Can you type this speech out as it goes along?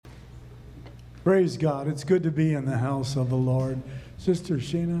Praise God. It's good to be in the house of the Lord. Sister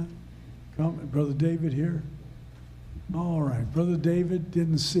Sheena, come. Brother David here. All right. Brother David,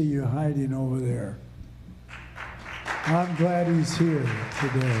 didn't see you hiding over there. I'm glad he's here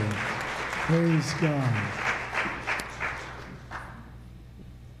today. Praise God.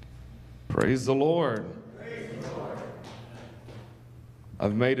 Praise the Lord.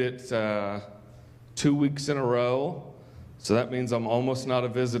 I've made it 2 weeks in a row, so that means I'm almost not a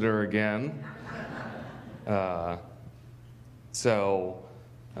visitor again.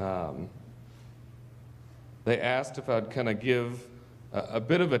 They asked if I'd kind of give a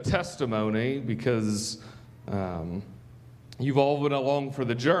bit of a testimony because you've all been along for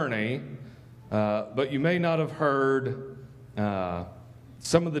the journey, but you may not have heard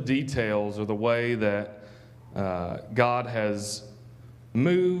some of the details or the way that God has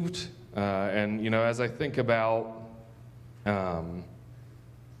moved. And, as I think about,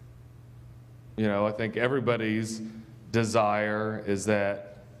 I think everybody's desire is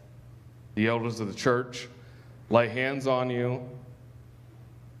that the elders of the church lay hands on you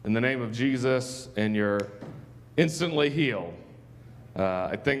in the name of Jesus and you're instantly healed.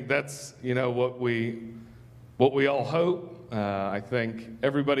 I think that's, what we all hope. I think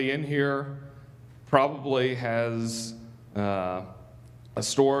everybody in here probably has a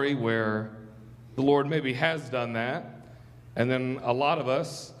story where the Lord maybe has done that. And then a lot of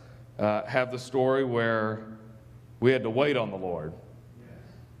us have the story where we had to wait on the Lord.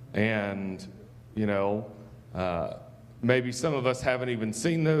 And, maybe some of us haven't even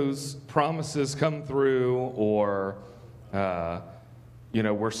seen those promises come through, or,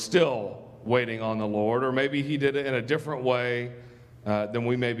 we're still waiting on the Lord, or maybe He did it in a different way than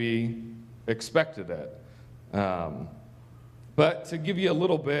we maybe expected it. But to give you a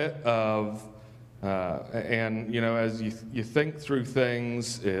little bit of, as you think through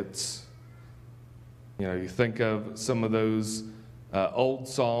things, it's, you think of some of those old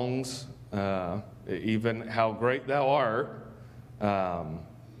songs, even How Great Thou Art,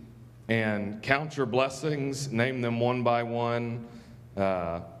 and count your blessings, name them one by one.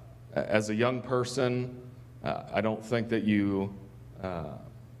 As a young person, I don't think that you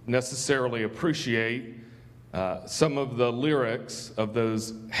necessarily appreciate some of the lyrics of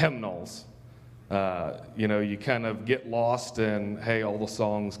those hymnals. You kind of get lost in, hey, all the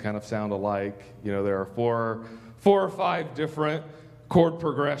songs kind of sound alike. There are four or five different chord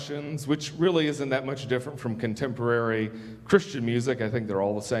progressions, which really isn't that much different from contemporary Christian music. I think they're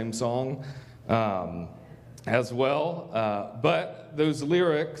all the same song as well. But those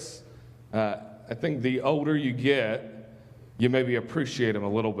lyrics, I think the older you get, you maybe appreciate them a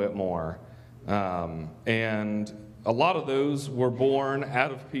little bit more. And a lot of those were born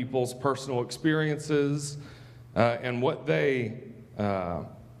out of people's personal experiences and what the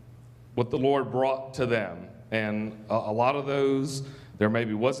Lord brought to them. And a lot of those, there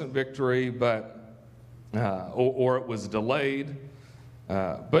maybe wasn't victory, but or it was delayed.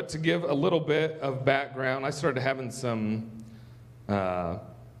 But to give a little bit of background, I started having some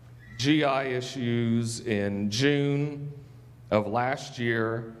GI issues in June of last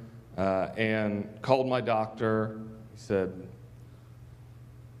year, and called my doctor. He said,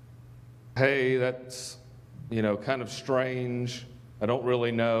 hey, that's, kind of strange. I don't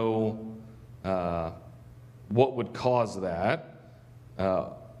really know what would cause that,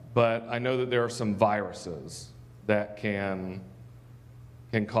 but I know that there are some viruses that can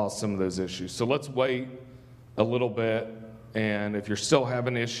cause some of those issues. So let's wait a little bit, and if you're still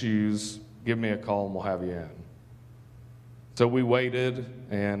having issues, give me a call and we'll have you in. So we waited,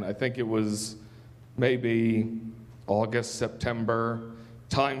 and I think it was maybe August, September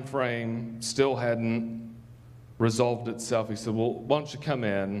time frame, still hadn't resolved itself. He said, well, why don't you come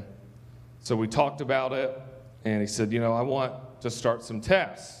in? So we talked about it, and he said, I want to start some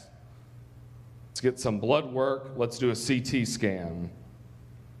tests. Let's get some blood work. Let's do a CT scan.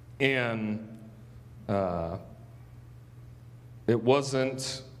 And it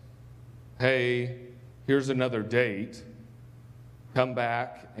wasn't, hey, here's another date. Come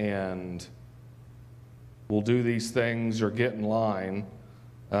back and we'll do these things or get in line.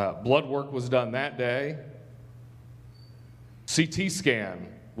 Blood work was done that day. CT scan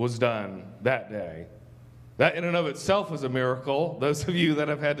was done that day. That in and of itself is a miracle. Those of you that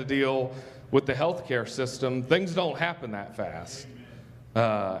have had to deal with the healthcare system, things don't happen that fast.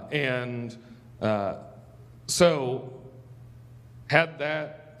 So had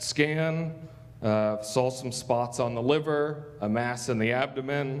that scan, saw some spots on the liver, a mass in the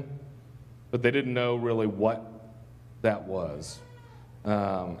abdomen, but they didn't know really what that was.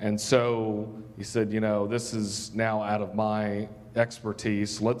 And so he said, this is now out of my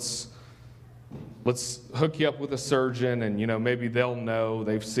expertise. Let's let's hook you up with a surgeon, and maybe they'll know,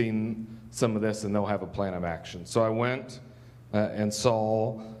 they've seen some of this and they'll have a plan of action. So I went and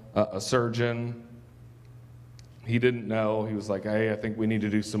saw a surgeon. He didn't know. He was like, hey, I think we need to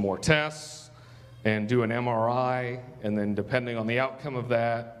do some more tests and do an MRI, and then depending on the outcome of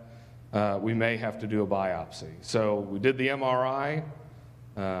that, we may have to do a biopsy. So we did the MRI,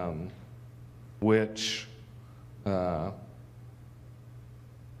 which I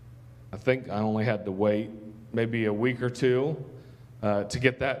think I only had to wait maybe a week or two to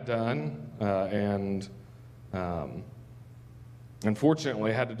get that done, and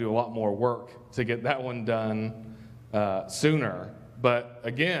unfortunately I had to do a lot more work to get that one done sooner. But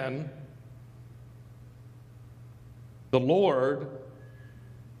again, the Lord,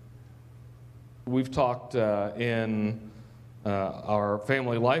 we've talked in our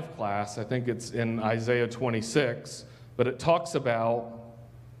family life class, I think it's in Isaiah 26, but it talks about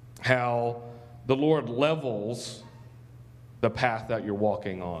how the Lord levels the path that you're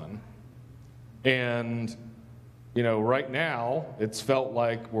walking on. And, right now, it's felt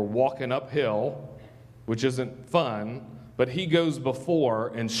like we're walking uphill, which isn't fun, but He goes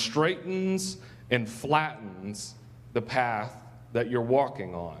before and straightens and flattens the path that you're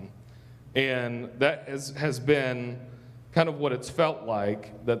walking on. And that has been kind of what it's felt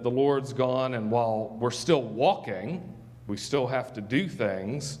like, that the Lord's gone, and while we're still walking, we still have to do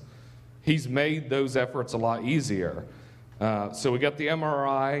things, He's made those efforts a lot easier. So we got the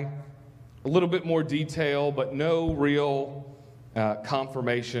MRI, a little bit more detail, but no real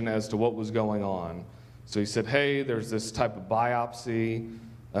confirmation as to what was going on. So he said, hey, there's this type of biopsy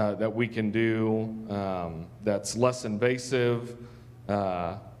that we can do that's less invasive,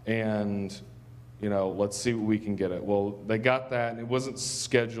 and let's see what we can get it. Well, they got that, and it wasn't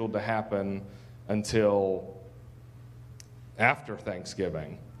scheduled to happen until after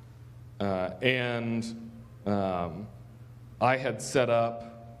Thanksgiving. And I had set up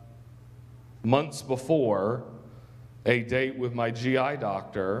months before a date with my GI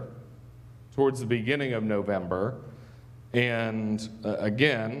doctor towards the beginning of November, and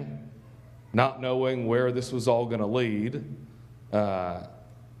again, not knowing where this was all going to lead, but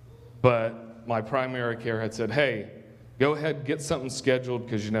my primary care had said, hey, go ahead and get something scheduled,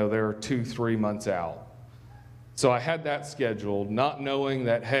 because they're 2-3 months out. So I had that scheduled, not knowing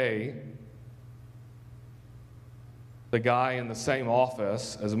that, hey, the guy in the same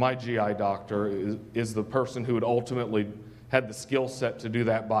office as my GI doctor is the person who had ultimately had the skill set to do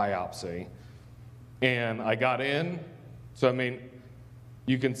that biopsy. And I got in. So,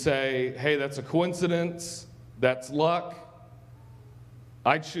 you can say, hey, that's a coincidence, that's luck.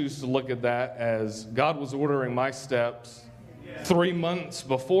 I choose to look at that as God was ordering my steps 3 months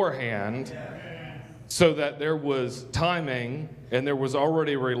beforehand, so that there was timing and there was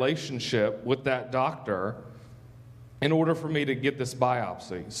already a relationship with that doctor in order for me to get this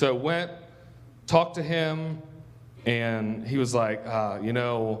biopsy. So went, talked to him, and he was like,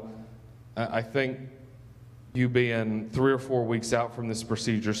 I think you being 3 or 4 weeks out from this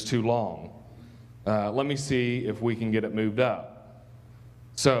procedure is too long. Let me see if we can get it moved up.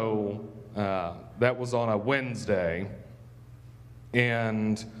 So that was on a Wednesday,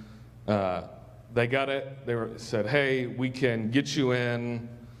 and they got it. They said, hey, we can get you in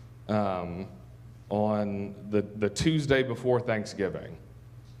on the Tuesday before Thanksgiving,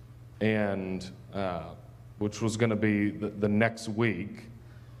 and which was going to be the next week.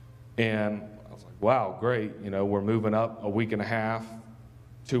 And I was like, wow, great. We're moving up a week and a half,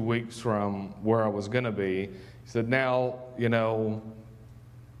 2 weeks from where I was going to be. He said, now,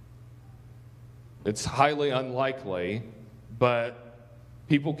 it's highly unlikely, but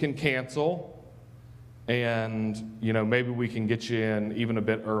people can cancel, and, maybe we can get you in even a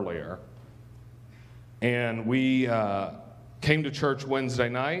bit earlier. And we came to church Wednesday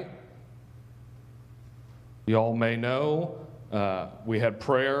night. You all may know, we had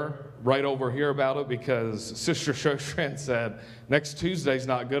prayer right over here about it, because Sister Shoshan said, next Tuesday's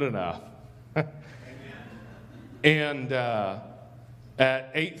not good enough. And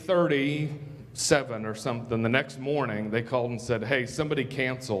at 8:37 or something the next morning, they called and said, hey, somebody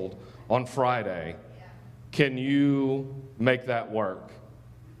canceled on Friday. Can you make that work?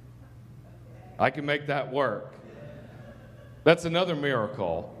 I can make that work. That's another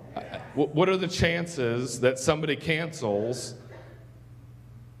miracle. What are the chances that somebody cancels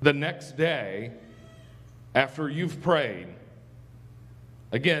the next day after you've prayed?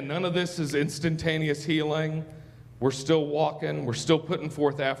 Again, none of this is instantaneous healing. We're still walking. We're still putting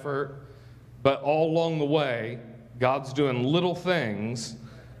forth effort. But all along the way, God's doing little things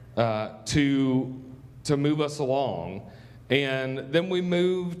to move us along. And then we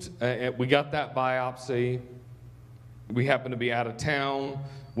moved, we got that biopsy. We happened to be out of town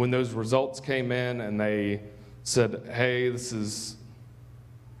when those results came in, and they said, hey, this is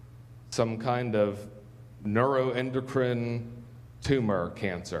some kind of neuroendocrine tumor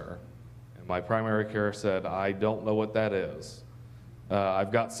cancer. And my primary care said, I don't know what that is.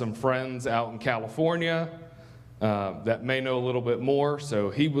 I've got some friends out in California that may know a little bit more, so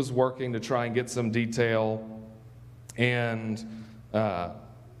he was working to try and get some detail. And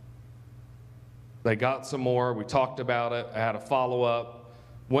they got some more. We talked about it. I had a follow-up,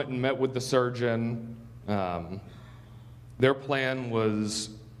 went and met with the surgeon. Their plan was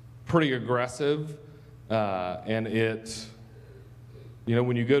pretty aggressive, and it,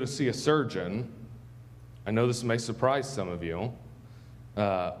 when you go to see a surgeon, I know this may surprise some of you,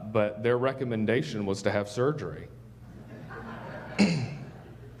 but their recommendation was to have surgery.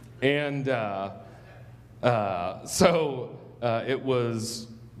 And so it was,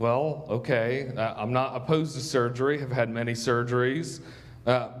 well, okay, I'm not opposed to surgery, have had many surgeries,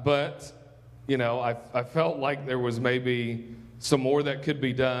 but, I felt like there was maybe some more that could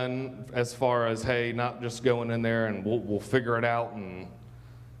be done as far as, hey, not just going in there and we'll figure it out and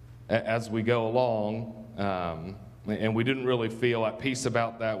as we go along. And we didn't really feel at peace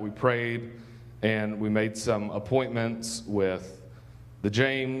about that. We prayed and we made some appointments with the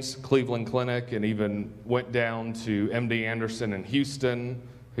James Cleveland Clinic and even went down to MD Anderson in Houston,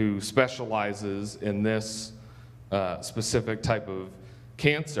 who specializes in this specific type of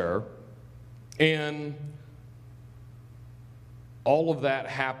cancer. And all of that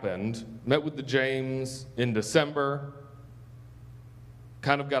happened. Met with the James in December,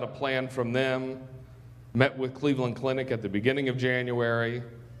 kind of got a plan from them. Met with Cleveland Clinic at the beginning of January,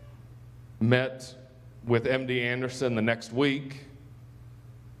 met with MD Anderson the next week,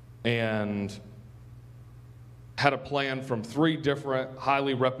 and had a plan from 3 different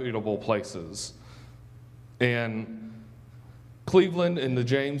highly reputable places. And Cleveland and the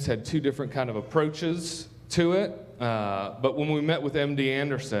James had 2 different kind of approaches to it, but when we met with MD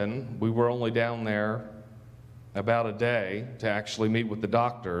Anderson, we were only down there about a day to actually meet with the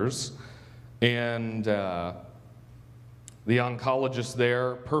doctors. And the oncologist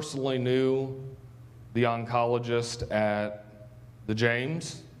there personally knew the oncologist at the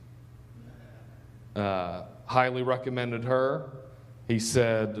James, highly recommended her. He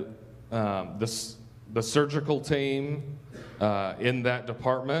said the surgical team in that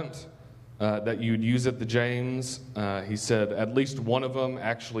department that you'd use at the James, he said at least one of them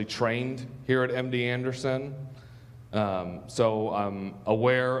actually trained here at MD Anderson. So I'm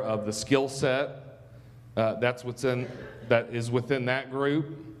aware of the skill set that is within that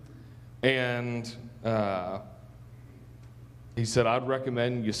group. And he said, I'd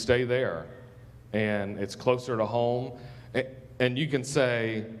recommend you stay there. And it's closer to home. And you can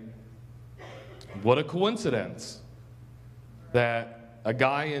say, what a coincidence that a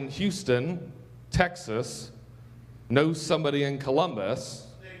guy in Houston, Texas, knows somebody in Columbus.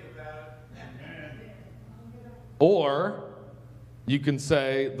 Or you can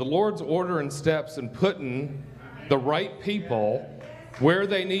say the Lord's ordering steps and putting the right people where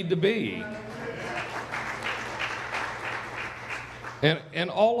they need to be. And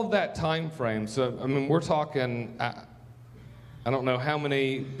all of that time frame, so I mean, we're talking, I don't know how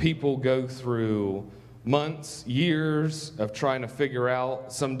many people go through months, years of trying to figure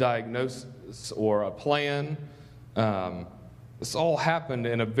out some diagnosis or a plan. This all happened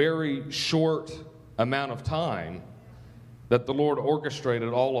in a very short amount of time that the Lord orchestrated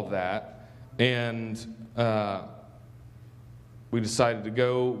all of that. And we decided to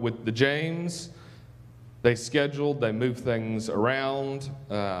go with the James. They scheduled, they moved things around,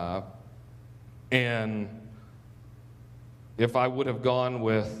 and if I would have gone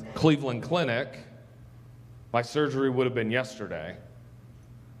with Cleveland Clinic, my surgery would have been yesterday.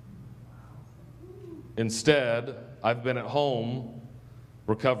 Instead, I've been at home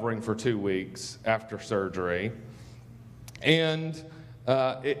recovering for 2 weeks after surgery, and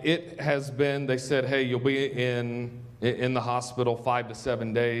it has been, they said, hey, you'll be in the hospital 5 to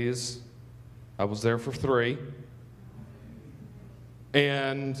 7 days. I was there for 3.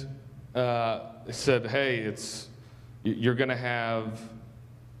 And they said, hey, you're going to have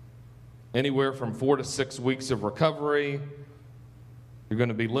anywhere from 4 to 6 weeks of recovery. You're going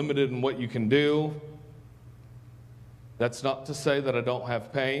to be limited in what you can do. That's not to say that I don't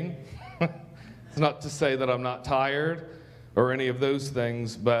have pain. It's not to say that I'm not tired or any of those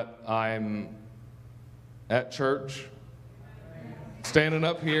things, but I'm at church, standing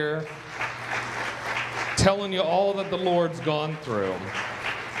up here, telling you all that the Lord's gone through.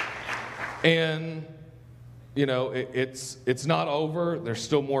 And it's not over. There's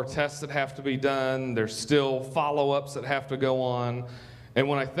still more tests that have to be done. There's still follow-ups that have to go on. And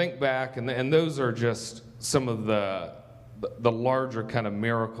when I think back, and those are just some of the larger kind of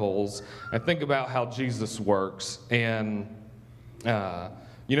miracles, I think about how Jesus works. And,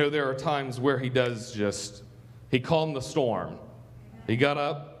 there are times where he calmed the storm. He got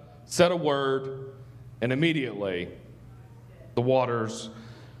up, said a word, and immediately the waters.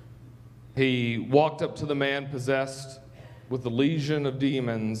 He walked up to the man possessed with the legion of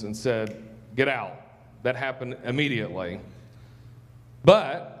demons and said, "Get out." That happened immediately.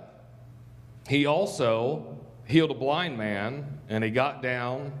 But he also healed a blind man, and he got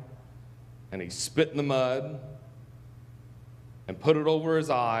down and he spit in the mud and put it over his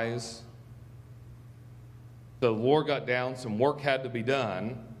eyes. So the Lord got down, some work had to be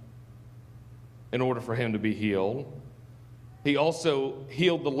done in order for him to be healed. He also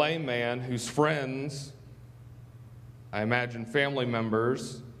healed the lame man whose friends, I imagine family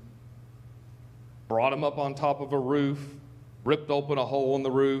members, brought him up on top of a roof, ripped open a hole in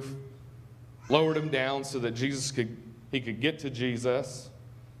the roof, lowered him down so that he could get to Jesus.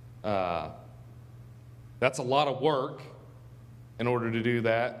 That's a lot of work in order to do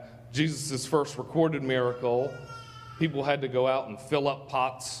that. Jesus' first recorded miracle, people had to go out and fill up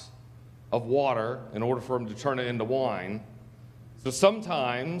pots of water in order for him to turn it into wine. So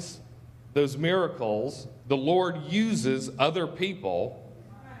sometimes those miracles, the Lord uses other people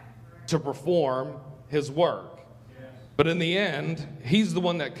to perform his work. But in the end, he's the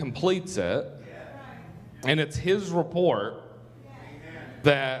one that completes it. And it's his report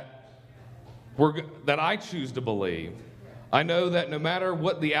that I choose to believe. I know that no matter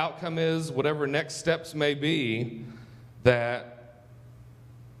what the outcome is, whatever next steps may be, that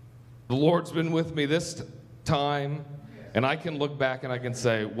the Lord's been with me this time. And I can look back and I can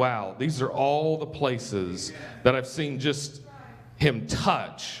say, wow, these are all the places that I've seen just him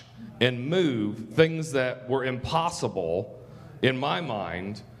touch and move things that were impossible in my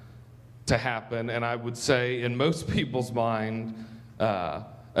mind to happen. And I would say in most people's mind,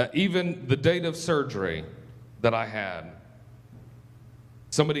 even the date of surgery that I had,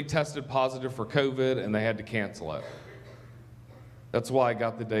 somebody tested positive for COVID and they had to cancel it. That's why I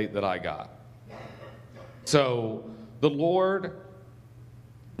got the date that I got. So the Lord,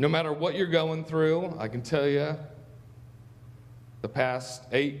 no matter what you're going through, I can tell you, the past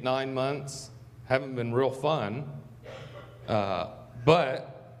 8-9 months haven't been real fun.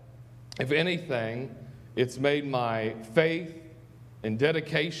 But if anything, it's made my faith and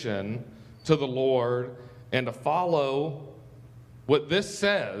dedication to the Lord and to follow what this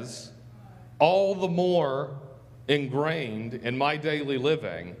says all the more ingrained in my daily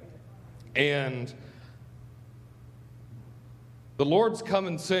living. And the Lord's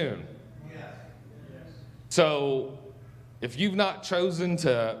coming soon. So if you've not chosen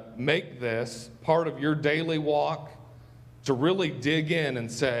to make this part of your daily walk, to really dig in and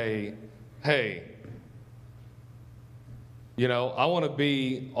say, hey, I want to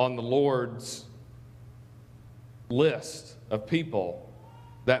be on the Lord's list of people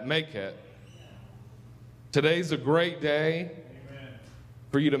that make it. Today's a great day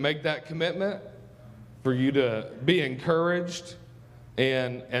for you to make that commitment, for you to be encouraged,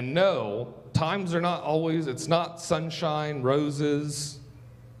 and know times are not always, it's not sunshine, roses,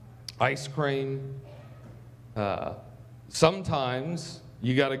 ice cream. Sometimes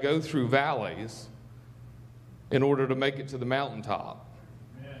you got to go through valleys in order to make it to the mountaintop.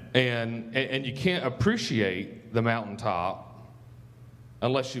 And you can't appreciate the mountaintop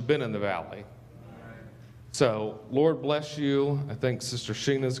unless you've been in the valley. So, Lord bless you. I think Sister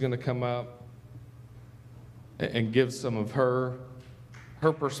Sheena's going to come up and give some of her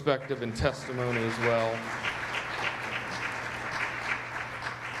perspective and testimony as well.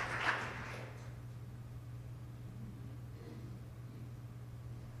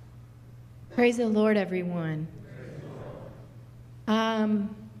 Praise the Lord, everyone.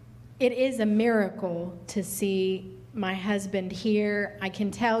 It is a miracle to see my husband here. I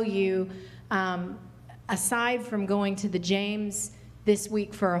can tell you, aside from going to the James this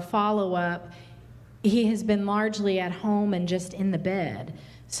week for a follow-up, he has been largely at home and just in the bed.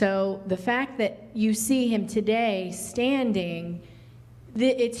 So the fact that you see him today standing,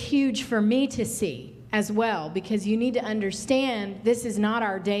 it's huge for me to see as well, because you need to understand this is not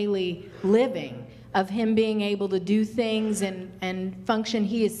our daily living of him being able to do things and function.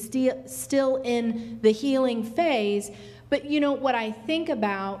 He is still in the healing phase. But what I think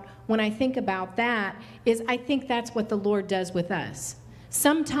about when I think about that is I think that's what the Lord does with us.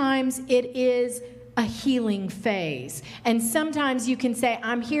 Sometimes it is a healing phase. And sometimes you can say,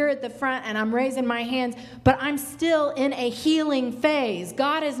 I'm here at the front and I'm raising my hands, but I'm still in a healing phase.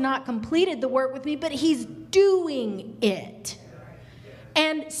 God has not completed the work with me, but he's doing it.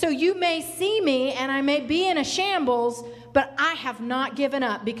 And so you may see me and I may be in a shambles, but I have not given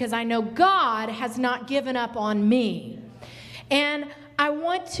up because I know God has not given up on me. And I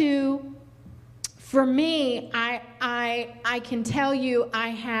want to, for me, I can tell you I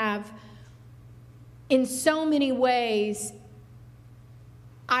have, in so many ways,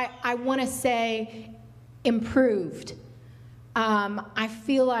 I want to say improved. I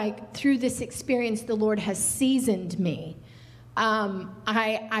feel like through this experience, the Lord has seasoned me.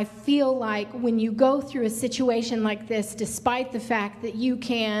 I feel like when you go through a situation like this, despite the fact that you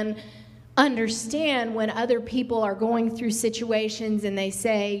can understand when other people are going through situations and they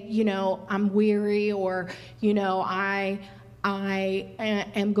say, you know, I'm weary, or, you know, I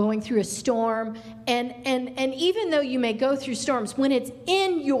am going through a storm. And even though you may go through storms, when it's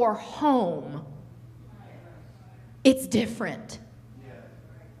in your home, it's different.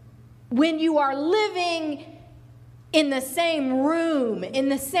 When you are living in the same room, in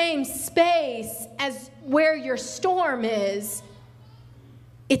the same space as where your storm is,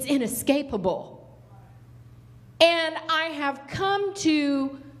 it's inescapable. And I have come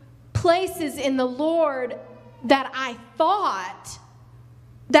to places in the Lord that I thought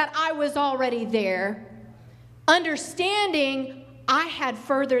that I was already there, understanding I had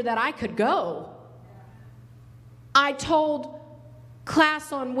further that I could go. I told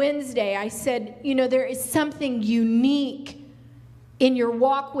class on Wednesday, I said, you know, there is something unique in your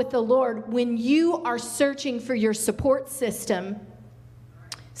walk with the Lord when you are searching for your support system,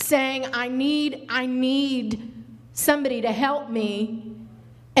 saying, I need somebody to help me.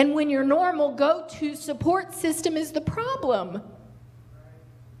 And when your normal go-to support system is the problem,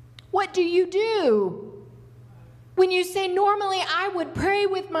 what do you do? When you say, normally I would pray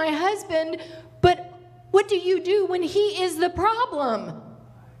with my husband, but what do you do when he is the problem?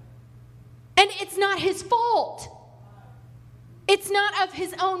 And it's not his fault. It's not of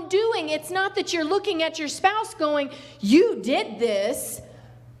his own doing. It's not that you're looking at your spouse going, you did this,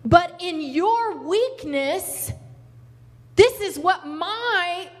 but in your weakness, this is what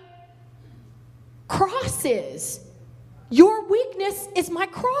my cross is. Your weakness is my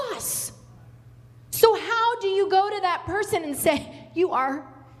cross. So how do you go to that person and say, you are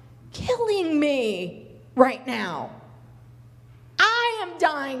killing me right now? I am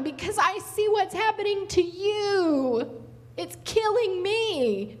dying because I see what's happening to you. It's killing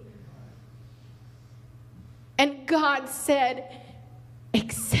me. And God said,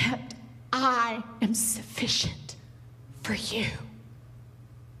 except I am sufficient for you.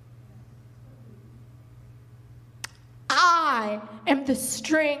 I am the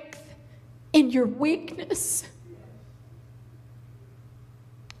strength in your weakness.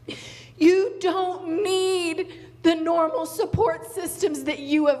 You don't need the normal support systems that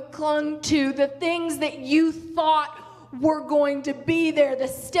you have clung to, the things that you thought were going to be there, the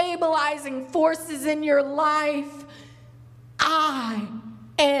stabilizing forces in your life. I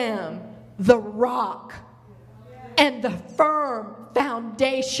am the rock and the firm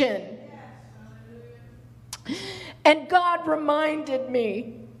foundation. And God reminded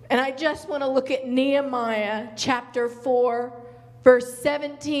me, and I just want to look at Nehemiah chapter 4, verse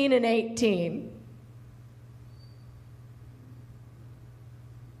 17 and 18.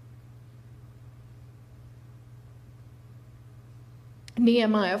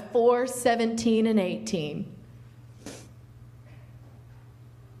 Nehemiah 4, 17 and 18.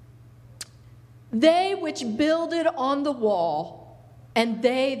 They which builded on the wall, and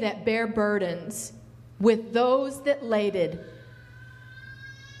they that bear burdens, with those that laded.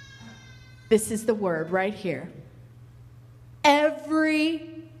 This is the word right here.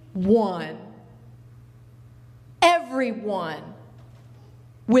 Everyone,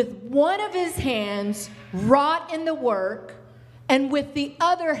 with one of his hands wrought in the work, and with the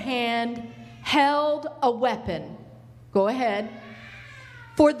other hand held a weapon. Go ahead.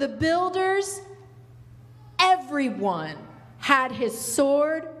 For the builders, everyone had his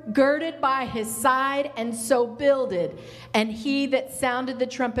sword girded by his side, and so builded. And he that sounded the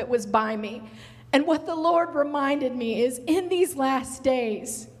trumpet was by me. And what the Lord reminded me is, in these last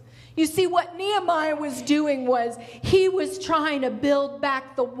days, you see, what Nehemiah was doing was he was trying to build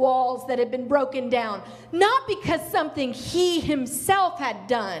back the walls that had been broken down. Not because something he himself had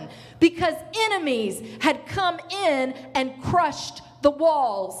done, because enemies had come in and crushed the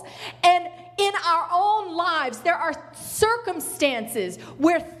walls. And in our own lives, there are circumstances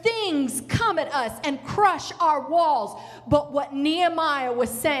where things come at us and crush our walls. But what Nehemiah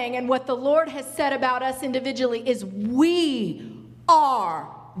was saying and what the Lord has said about us individually is we are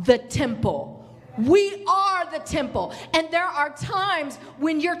the temple. We are the temple. And there are times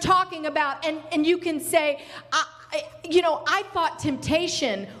when you're talking about, and you can say, I thought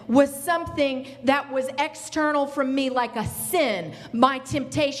temptation was something that was external from me, like a sin. My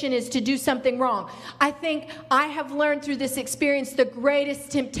temptation is to do something wrong. I think I have learned through this experience the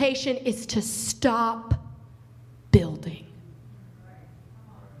greatest temptation is to stop building.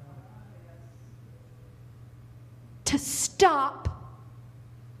 To stop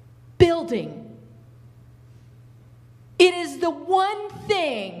building. It is the one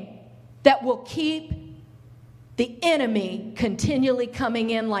thing that will keep the enemy continually coming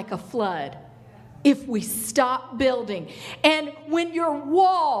in like a flood if we stop building. And when your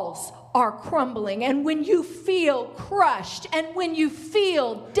walls are crumbling, and when you feel crushed, and when you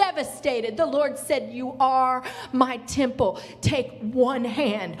feel devastated, the Lord said, you are my temple. Take one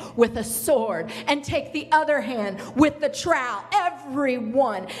hand with a sword and take the other hand with the trowel,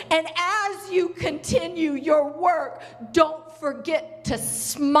 everyone. And as you continue your work, don't forget to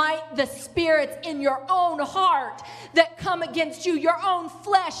smite the spirits in your own heart that come against you, your own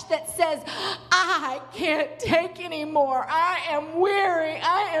flesh that says, I can't take anymore. I am weary.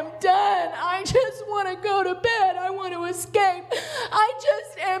 I am done. I just want to go to bed. I want to escape. I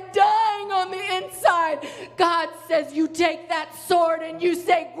just am dying on the inside. God says, you take that sword and you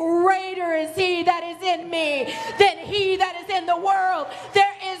say, greater is he that is in me than he that is in the world.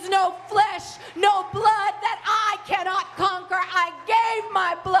 There is no flesh, no blood that I cannot conquer. I gave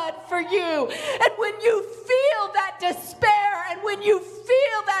my blood for you. And when you feel that despair, and when you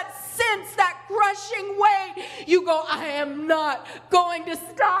feel that sense, that crushing weight, you go, I am not going to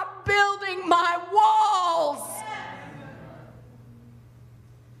stop building my walls.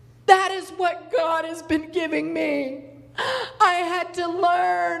 That is what God has been giving me. I had to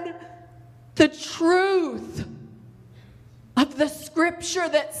learn the truth of the scripture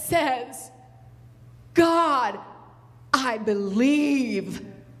that says, God, I believe,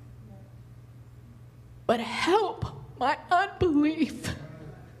 but help my unbelief.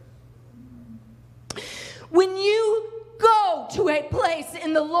 When you go to a place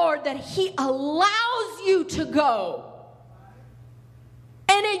in the Lord that he allows you to go,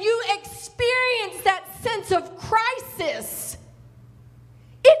 and you experience that sense of crisis,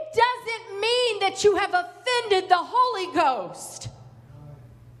 it doesn't mean that you have offended the Holy Ghost.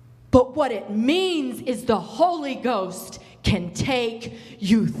 But what it means is the Holy Ghost can take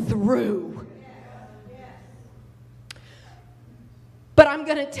you through. But I'm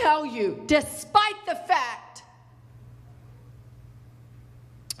going to tell you, despite the fact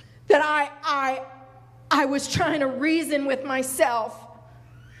that I was trying to reason with myself,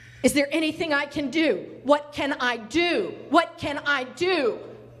 is there anything I can do? What can I do? What can I do?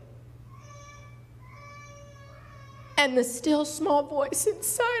 And the still small voice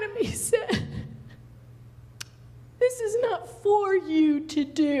inside of me said, this is not for you to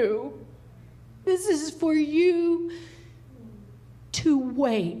do. This is for you to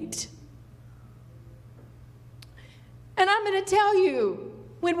wait. And I'm going to tell you,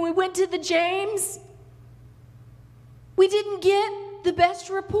 when we went to the James, we didn't get the best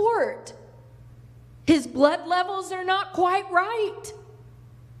report. His blood levels are not quite right.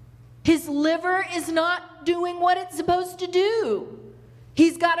 His liver is not doing what it's supposed to do.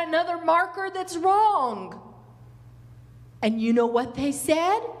 He's got another marker that's wrong. And you know what they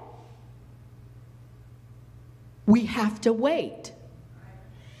said? We have to wait.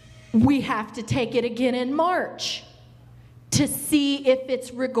 We have to take it again in March to see if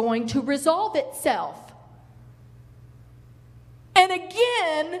it's going to resolve itself. And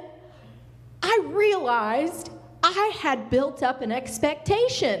again, I realized I had built up an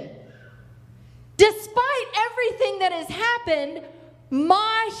expectation. Despite everything that has happened,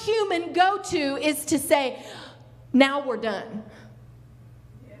 my human go-to is to say, now we're done.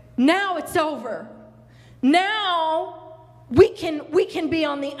 Now it's over. Now we can be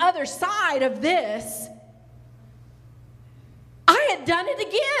on the other side of this. I had done it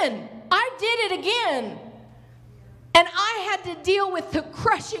again. I did it again. And I had to deal with the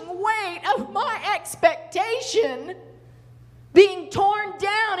crushing weight of my expectation being torn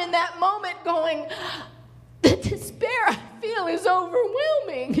down in that moment, going, the despair I feel is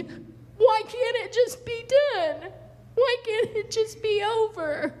overwhelming. Why can't it just be done? Why can't it just be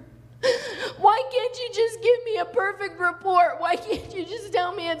over? Why can't you just give me a perfect report? Why can't you just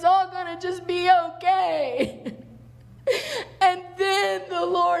tell me it's all going to just be okay? And then the the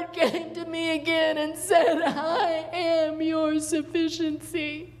Lord came to me again and said, I am your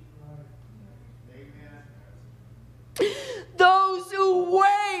sufficiency. Those who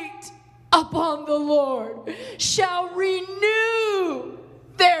wait upon the Lord shall renew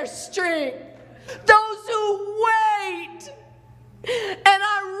their strength. Those who wait. And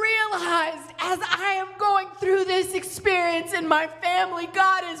I realized as I am going through this experience in my family,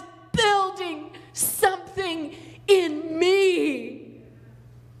 God is building something in me.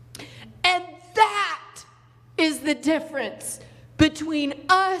 And that is the difference between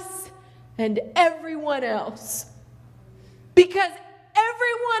us and everyone else. Because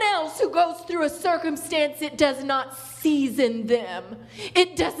everyone else who goes through a circumstance, it does not season them.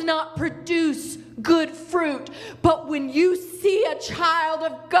 It does not produce good fruit. But when you see a child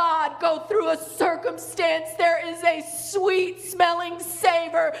of God go through a circumstance, there is a sweet smelling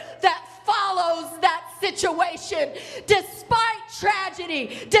savor that follows that situation. Despite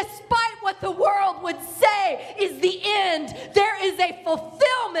tragedy, despite what the world would say is the end, there is a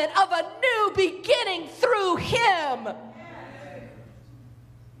fulfillment of a new beginning through Him.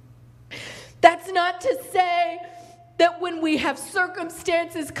 That's not to say that when we have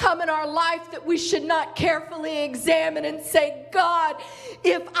circumstances come in our life that we should not carefully examine and say, God,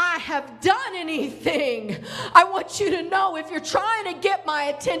 if I have done anything, I want you to know if you're trying to get my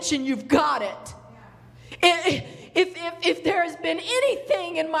attention, you've got it. If there has been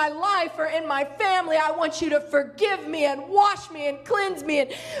anything in my life or in my family, I want you to forgive me and wash me and cleanse me.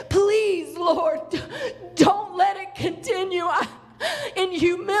 And please, Lord, don't let it continue. In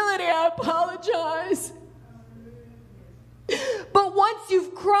humility, I apologize. But once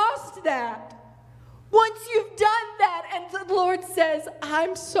you've crossed that, once you've done that, and the Lord says,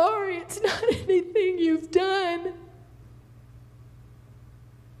 I'm sorry, it's not anything you've done,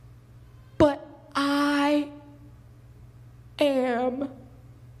 but I am.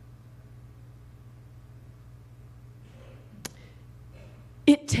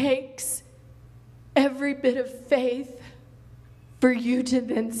 It takes every bit of faith for you to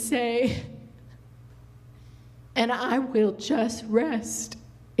then say, and I will just rest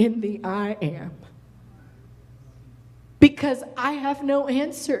in the I am. Because I have no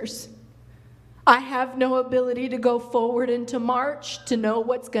answers. I have no ability to go forward into March to know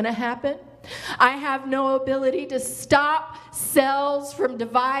what's going to happen. I have no ability to stop cells from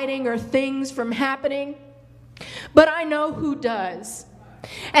dividing or things from happening. But I know who does.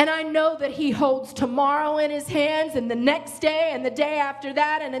 And I know that He holds tomorrow in His hands, and the next day and the day after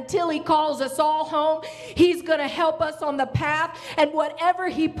that, and until He calls us all home, He's going to help us on the path. And whatever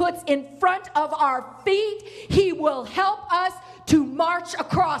He puts in front of our feet, He will help us to march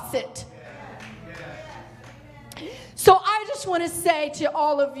across it. So I just want to say to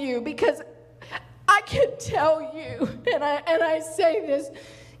all of you, because I can tell you, and I say this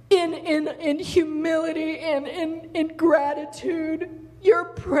in humility and in gratitude, your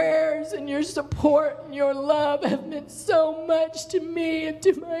prayers and your support and your love have meant so much to me and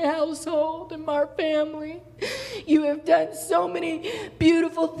to my household and my family. You have done so many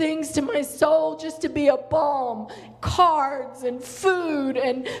beautiful things to my soul just to be a balm. Cards and food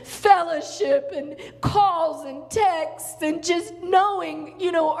and fellowship and calls and texts and just knowing,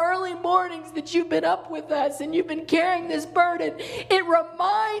 early mornings that you've been up with us and you've been carrying this burden. It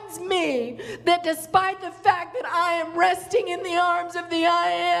reminds me that despite the fact that I am resting in the arms of the I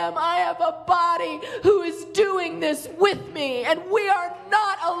am, I have a body who is doing this with me, and we are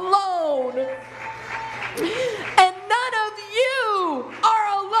not alone. And none of you are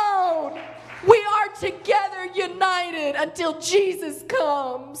alone. We are together united until Jesus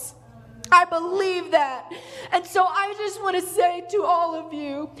comes. I believe that. And so I just want to say to all of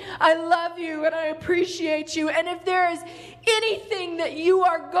you, I love you and I appreciate you. And if there is anything that you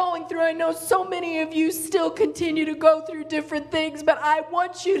are going through, I know so many of you still continue to go through different things, but I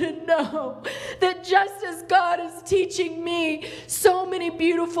want you to know that just as God is teaching me so many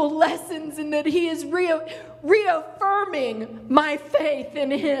beautiful lessons and that He is reaffirming my faith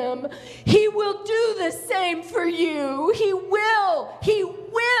in Him, He will do the same for you. He will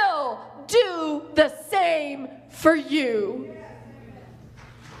do the same for you.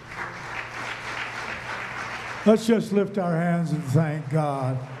 Let's just lift our hands and thank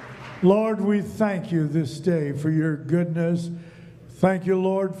God. Lord, we thank you this day for your goodness. Thank you,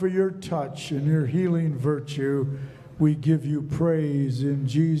 Lord, for your touch and your healing virtue. We give you praise in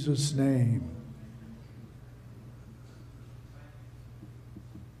Jesus' name.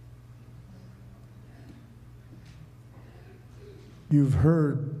 You've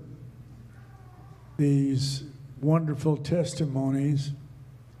heard these wonderful testimonies,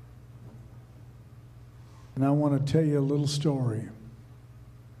 and I want to tell you a little story.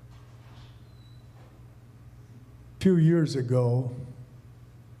 few years ago,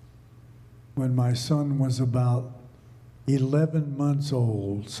 when my son was about 11 months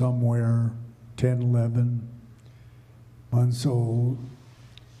old, somewhere 10, 11 months old,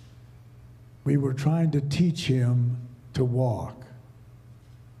 we were trying to teach him to walk,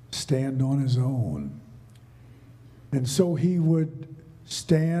 stand on his own. And so he would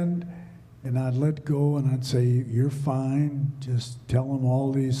stand, and I'd let go, and I'd say, "You're fine. Just tell him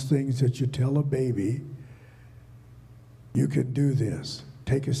all these things that you tell a baby. You can do this.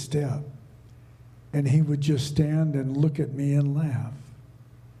 Take a step." And he would just stand and look at me and laugh.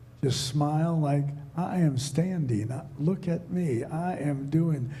 Just smile like, "I am standing. Look at me. I am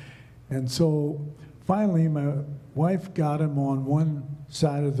doing." And so finally, my wife got him on one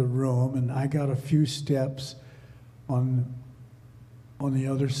side of the room, and I got a few steps on the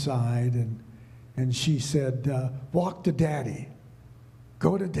other side. And she said, "Walk to Daddy.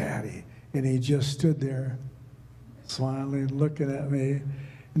 Go to Daddy." And he just stood there, smiling, looking at me.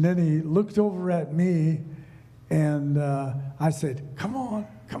 And then he looked over at me, and I said, "Come on,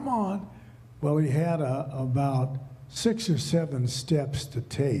 come on." Well, he had about 6 or 7 steps to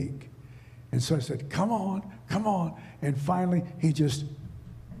take. And so I said, "Come on, come on." And finally, he just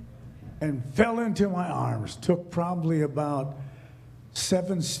and fell into my arms. Took probably about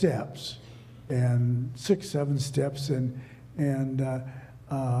 7 steps, and 6, 7 steps, and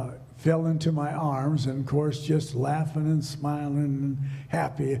fell into my arms, and of course just laughing and smiling and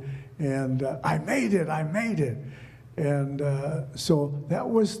happy, and I made it, I made it. And so that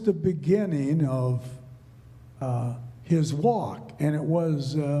was the beginning of his walk, and it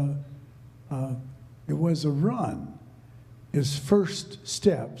was a run, his first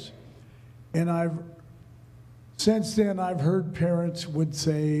steps. And since then I've heard parents would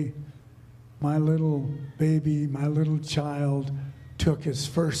say, "My little baby, my little child took his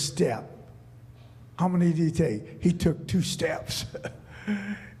first step." How many did he take? He took 2 steps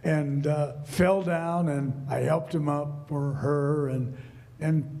and fell down, and I helped him up, or her,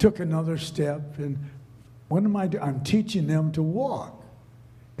 and took another step. And what am I doing? I'm teaching them to walk.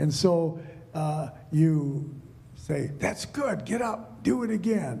 And so you say, "That's good, get up, do it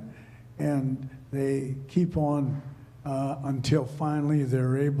again." And they keep on until finally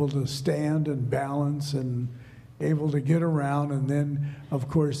they're able to stand and balance and able to get around. And then, of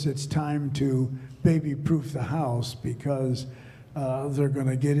course, it's time to baby-proof the house, because they're going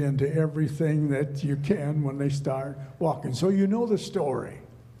to get into everything that you can when they start walking. So you know the story.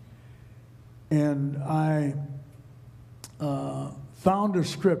 And I found a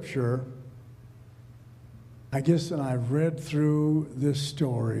scripture, I guess, and I've read through this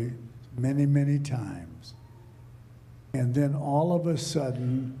story many, many times. And then all of a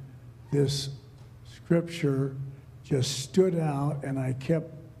sudden, this scripture just stood out, and I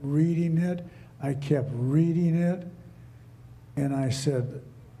kept reading it. I kept reading it, and I said,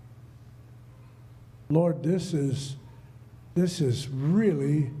 "Lord, this is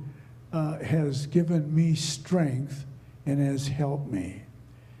really has given me strength and has helped me."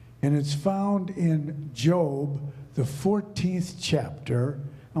 And it's found in Job, the 14th chapter.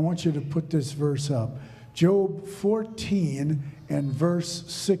 I want you to put this verse up. Job 14 and verse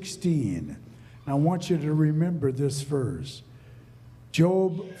 16. I want you to remember this verse.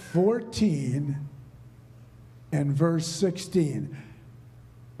 Job 14 and verse 16.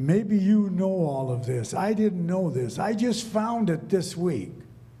 Maybe you know all of this. I didn't know this. I just found it this week.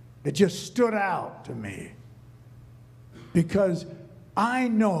 It just stood out to me. Because I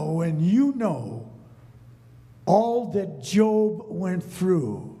know, and you know, all that Job went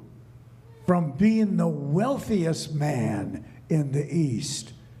through, from being the wealthiest man in the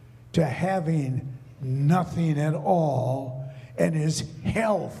East to having nothing at all, and his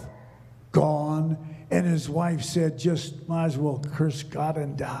health gone, and his wife said, "Just might as well curse God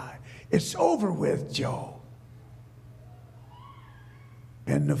and die. It's over with, Job."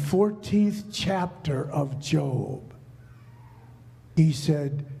 In the 14th chapter of Job, he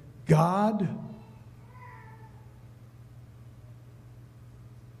said, "God,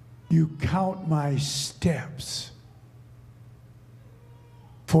 you count my steps,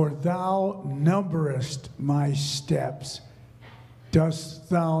 for thou numberest my steps. Dost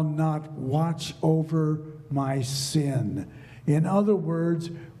thou not watch over my sin?" In other words,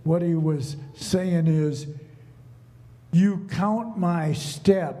 what he was saying is, you count my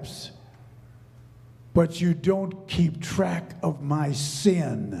steps, but you don't keep track of my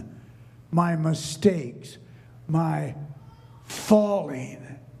sin, my mistakes, my falling.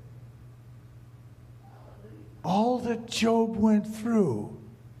 All that Job went through,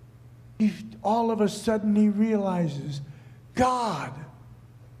 all of a sudden he realizes, God,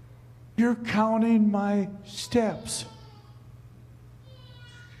 You're counting my steps.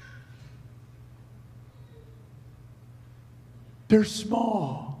 They're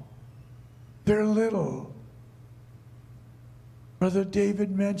small. They're little. Brother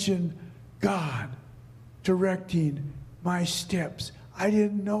David mentioned God directing my steps. I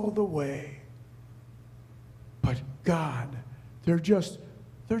didn't know the way. But God, they're just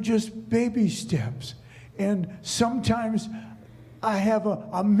baby steps. And sometimes I have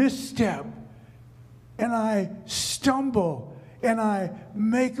a misstep and I stumble and I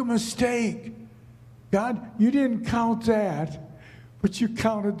make a mistake. God, you didn't count that, but you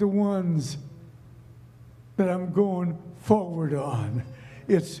counted the ones that I'm going forward on.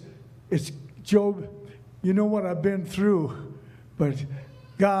 It's Job, you know what I've been through, but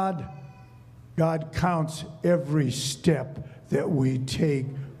God counts every step that we take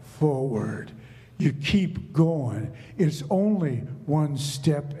forward. You keep going. It's only one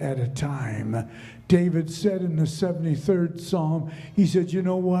step at a time. David said in the 73rd Psalm, he said, you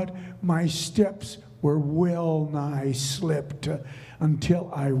know what? My steps were well nigh slipped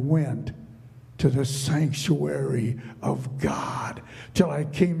until I went to the sanctuary of God, till I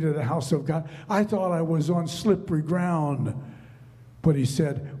came to the house of God. I thought I was on slippery ground. But he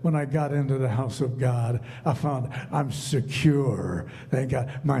said, when I got into the house of God, I found I'm secure. Thank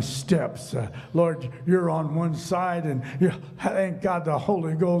God. My steps, Lord, you're on one side, and thank God the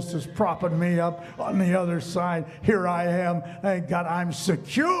Holy Ghost is propping me up on the other side. Here I am. Thank God I'm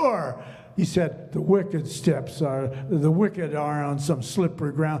secure. He said, the wicked are on some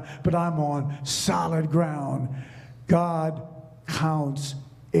slippery ground, but I'm on solid ground. God counts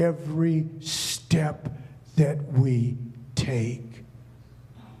every step that we take.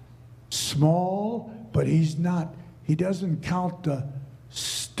 Small, but he doesn't count the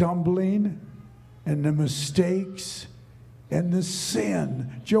stumbling and the mistakes and the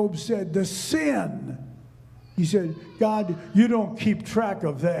sin. Job said, the sin. He said, God, you don't keep track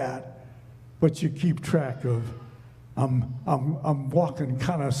of that, but you keep track of, I'm walking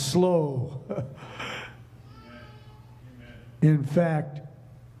kind of slow. In fact,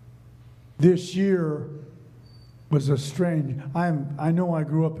 this year was a strange, I know I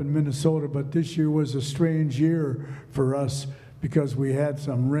grew up in Minnesota, but this year was a strange year for us because we had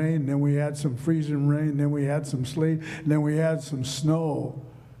some rain, then we had some freezing rain, then we had some sleet, and then we had some snow.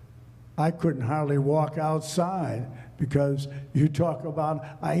 I couldn't hardly walk outside because you talk about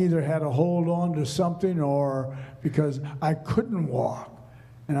I either had to hold on to something or because I couldn't walk.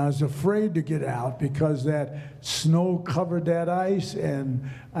 And I was afraid to get out because that snow covered that ice, and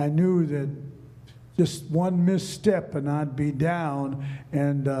I knew that just one misstep and I'd be down,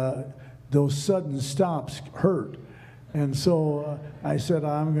 and those sudden stops hurt. And so I said,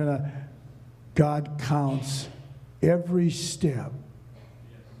 God counts every step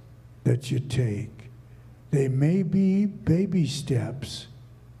that you take. They may be baby steps,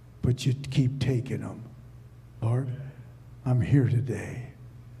 but you keep taking them. Lord, I'm here today.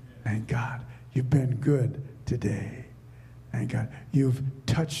 Thank God, you've been good today. Thank God, you've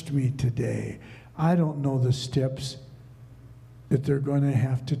touched me today. I don't know the steps that they're going to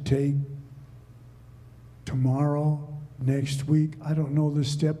have to take tomorrow, next week. I don't know the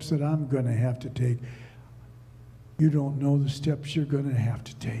steps that I'm going to have to take. You don't know the steps you're going to have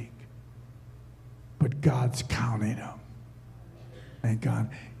to take. But God's counting them. Thank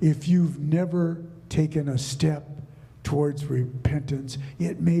God. If you've never taken a step towards repentance,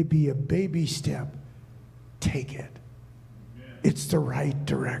 it may be a baby step. Take it. It's the right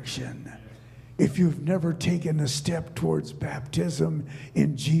direction. If you've never taken a step towards baptism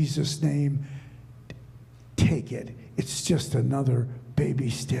in Jesus' name, take it. It's just another baby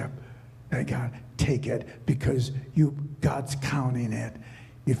step. Thank God, take it because God's counting it.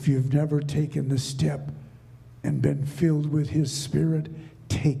 If you've never taken the step and been filled with His Spirit,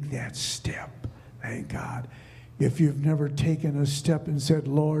 take that step. Thank God. If you've never taken a step and said,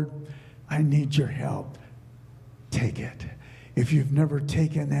 Lord, I need your help, take it. If you've never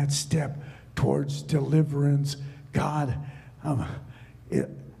taken that step towards deliverance, God, the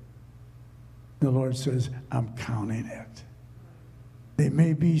Lord says, I'm counting it. They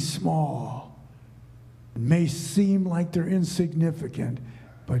may be small, it may seem like they're insignificant,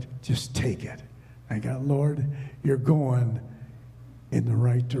 but just take it. Thank God, Lord, you're going in the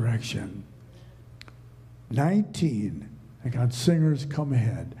right direction. 19, thank God, singers come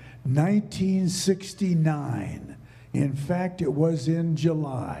ahead. 1969. In fact, it was in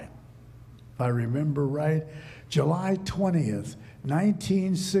July. If I remember right, July 20th,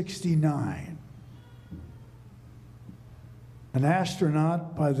 1969. An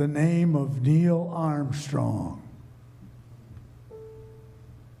astronaut by the name of Neil Armstrong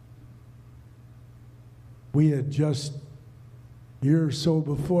we had just, a year or so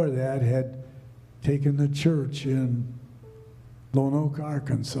before that, had taken the church in Lone Oak,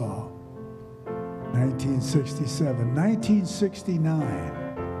 Arkansas, 1967.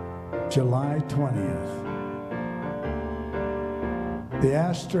 1969, July 20th. The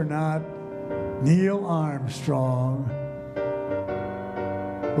astronaut Neil Armstrong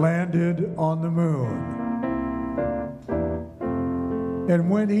landed on the moon. And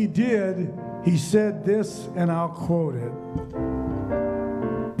when he did, he said this, and I'll quote it.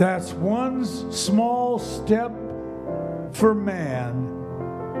 That's one small step for man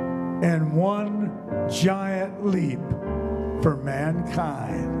and one giant leap for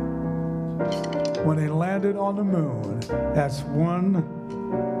mankind. When he landed on the moon, that's one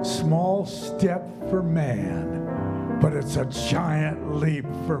small step for man, but it's a giant leap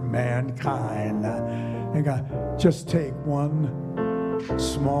for mankind. And God, just take one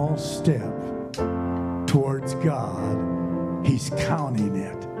small step towards God. He's counting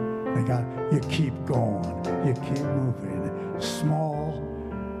it. And God, you keep going, you keep moving. Small,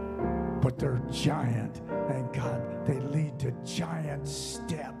 but they're giant. And God, they lead to giant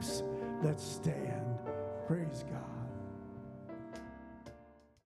steps. Let's stand. Praise God.